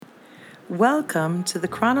Welcome to the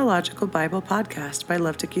Chronological Bible Podcast by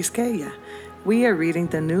Love to Quisqueya. We are reading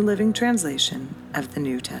the New Living Translation of the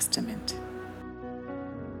New Testament.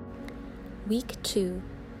 Week 2,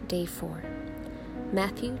 Day 4.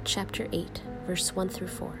 Matthew chapter 8, verse 1 through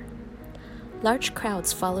 4. Large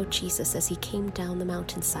crowds followed Jesus as he came down the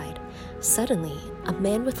mountainside. Suddenly, a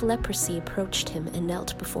man with leprosy approached him and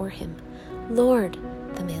knelt before him. "Lord,"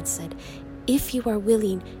 the man said, "if you are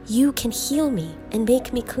willing, you can heal me and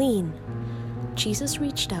make me clean." Jesus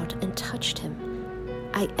reached out and touched him.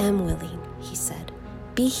 "I am willing," he said.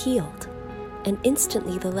 "Be healed." And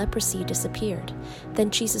instantly the leprosy disappeared.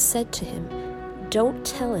 Then Jesus said to him, "Don't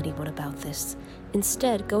tell anyone about this.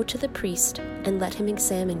 Instead, go to the priest and let him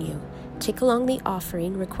examine you. Take along the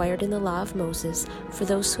offering required in the law of Moses for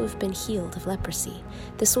those who have been healed of leprosy.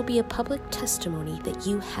 This will be a public testimony that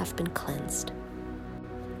you have been cleansed."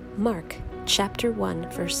 Mark chapter 1,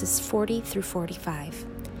 verses 40 through 45.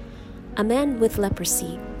 A man with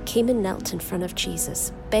leprosy came and knelt in front of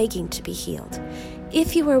Jesus, begging to be healed.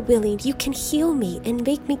 "If you are willing, you can heal me and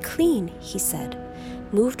make me clean," he said.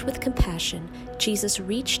 Moved with compassion, Jesus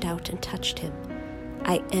reached out and touched him.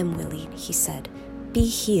 "I am willing," he said. "Be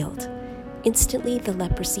healed." Instantly the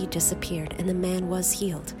leprosy disappeared and the man was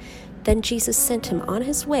healed. Then Jesus sent him on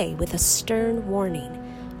his way with a stern warning.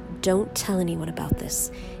 "Don't tell anyone about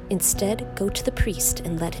this. Instead, go to the priest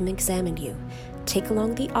and let him examine you. Take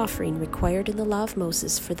along the offering required in the law of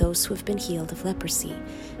Moses for those who have been healed of leprosy.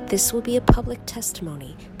 This will be a public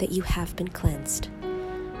testimony that you have been cleansed."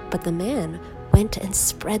 But the man went and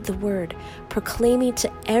spread the word, proclaiming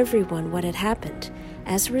to everyone what had happened.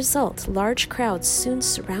 As a result, large crowds soon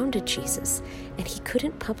surrounded Jesus, and he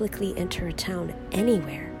couldn't publicly enter a town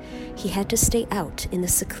anywhere. He had to stay out in the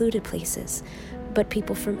secluded places, but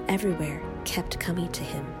people from everywhere kept coming to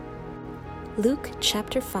him. Luke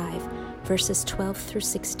chapter 5, verses 12 through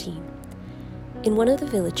 16. In one of the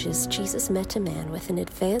villages, Jesus met a man with an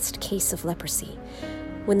advanced case of leprosy.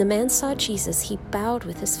 When the man saw Jesus, he bowed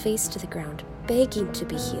with his face to the ground, begging to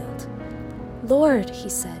be healed. "Lord," he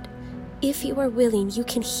said, "if you are willing, you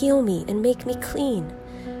can heal me and make me clean."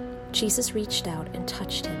 Jesus reached out and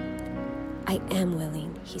touched him. "I am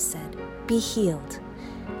willing," he said. "Be healed."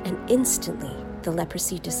 And instantly the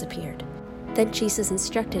leprosy disappeared. Then Jesus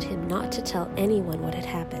instructed him not to tell anyone what had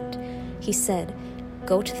happened. He said,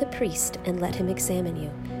 "Go to the priest and let him examine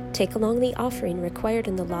you. Take along the offering required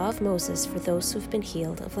in the law of Moses for those who have been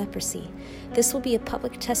healed of leprosy. This will be a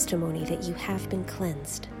public testimony that you have been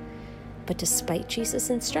cleansed." But despite Jesus'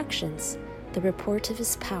 instructions, the report of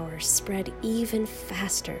his power spread even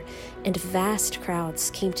faster, and vast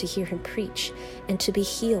crowds came to hear him preach and to be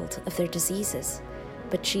healed of their diseases.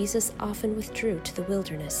 But Jesus often withdrew to the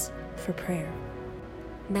wilderness for prayer.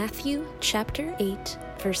 Matthew chapter 8,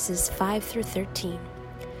 verses 5 through 13.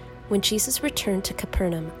 When Jesus returned to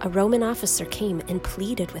Capernaum, a Roman officer came and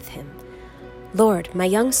pleaded with him. "Lord, my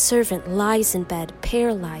young servant lies in bed,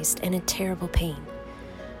 paralyzed and in terrible pain."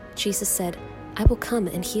 Jesus said, "I will come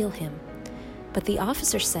and heal him." But the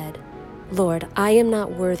officer said, "Lord, I am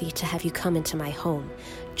not worthy to have you come into my home.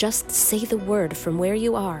 Just say the word from where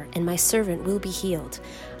you are, and my servant will be healed.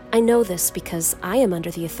 I know this because I am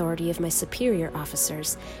under the authority of my superior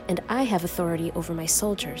officers, and I have authority over my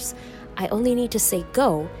soldiers. I only need to say,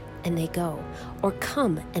 'Go,' and they go, or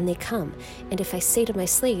 'Come,' and they come. And if I say to my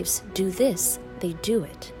slaves, 'Do this,' they do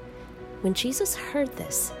it." When Jesus heard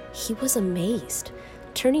this, he was amazed.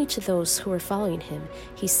 Turning to those who were following him,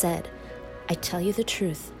 he said, "I tell you the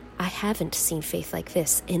truth, I haven't seen faith like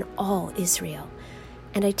this in all Israel.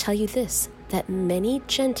 And I tell you this, that many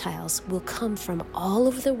Gentiles will come from all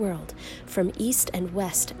over the world, from east and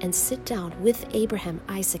west, and sit down with Abraham,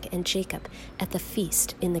 Isaac, and Jacob at the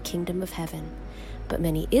feast in the kingdom of heaven. But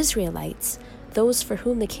many Israelites, those for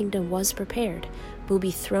whom the kingdom was prepared, will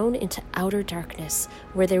be thrown into outer darkness,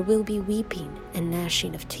 where there will be weeping and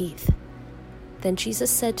gnashing of teeth." Then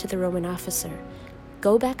Jesus said to the Roman officer,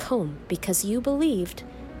 "Go back home, because you believed.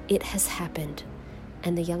 It has happened."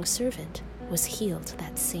 And the young servant was healed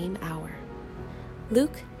that same hour.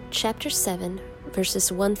 Luke chapter 7,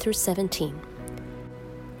 verses 1 through 17.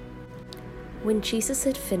 When Jesus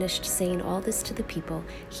had finished saying all this to the people,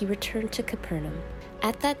 he returned to Capernaum.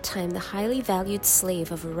 At that time, the highly valued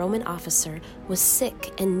slave of a Roman officer was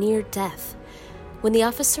sick and near death. When the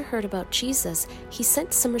officer heard about Jesus, he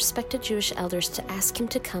sent some respected Jewish elders to ask him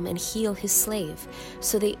to come and heal his slave.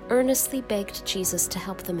 So they earnestly begged Jesus to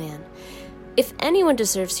help the man. "If anyone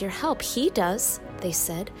deserves your help, he does," they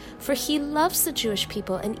said, "for he loves the Jewish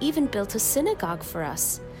people and even built a synagogue for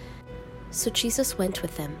us." So Jesus went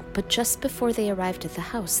with them, but just before they arrived at the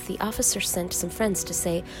house, the officer sent some friends to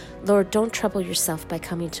say, "Lord, don't trouble yourself by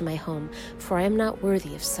coming to my home, for I am not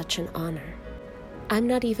worthy of such an honor. I'm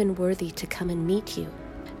not even worthy to come and meet you.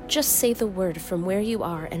 Just say the word from where you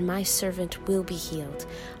are, and my servant will be healed.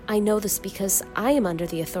 I know this because I am under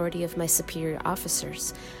the authority of my superior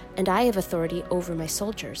officers, and I have authority over my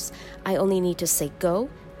soldiers. I only need to say, 'Go,'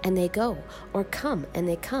 and they go, or 'Come,' and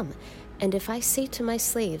they come. And if I say to my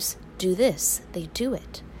slaves, 'Do this,' they do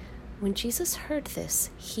it." When Jesus heard this,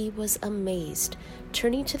 he was amazed.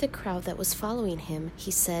 Turning to the crowd that was following him,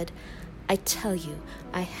 he said, "I tell you,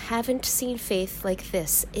 I haven't seen faith like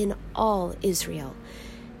this in all Israel."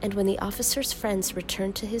 And when the officer's friends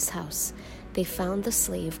returned to his house, they found the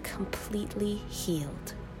slave completely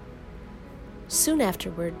healed. Soon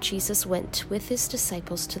afterward, Jesus went with his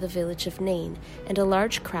disciples to the village of Nain, and a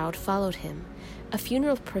large crowd followed him. A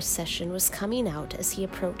funeral procession was coming out as he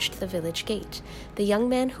approached the village gate. The young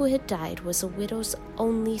man who had died was a widow's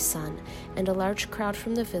only son, and a large crowd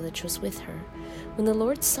from the village was with her. When the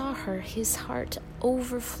Lord saw her, his heart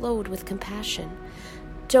overflowed with compassion.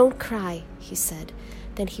 "Don't cry," he said.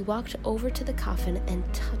 Then he walked over to the coffin and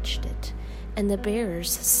touched it, and the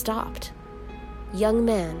bearers stopped. "Young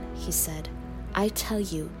man," he said, "I tell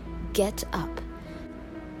you, get up."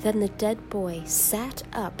 Then the dead boy sat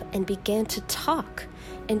up and began to talk,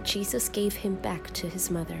 and Jesus gave him back to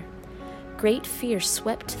his mother. Great fear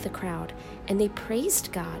swept the crowd, and they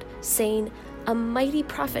praised God, saying, "A mighty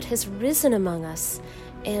prophet has risen among us,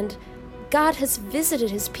 and God has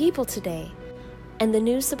visited his people today." And the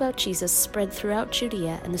news about Jesus spread throughout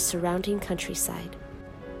Judea and the surrounding countryside.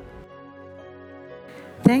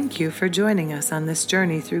 Thank you for joining us on this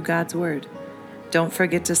journey through God's Word. Don't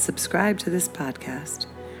forget to subscribe to this podcast.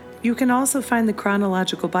 You can also find the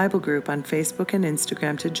Chronological Bible Group on Facebook and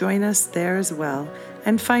Instagram to join us there as well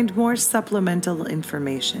and find more supplemental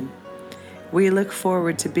information. We look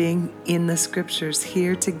forward to being in the Scriptures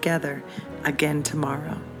here together again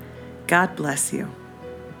tomorrow. God bless you.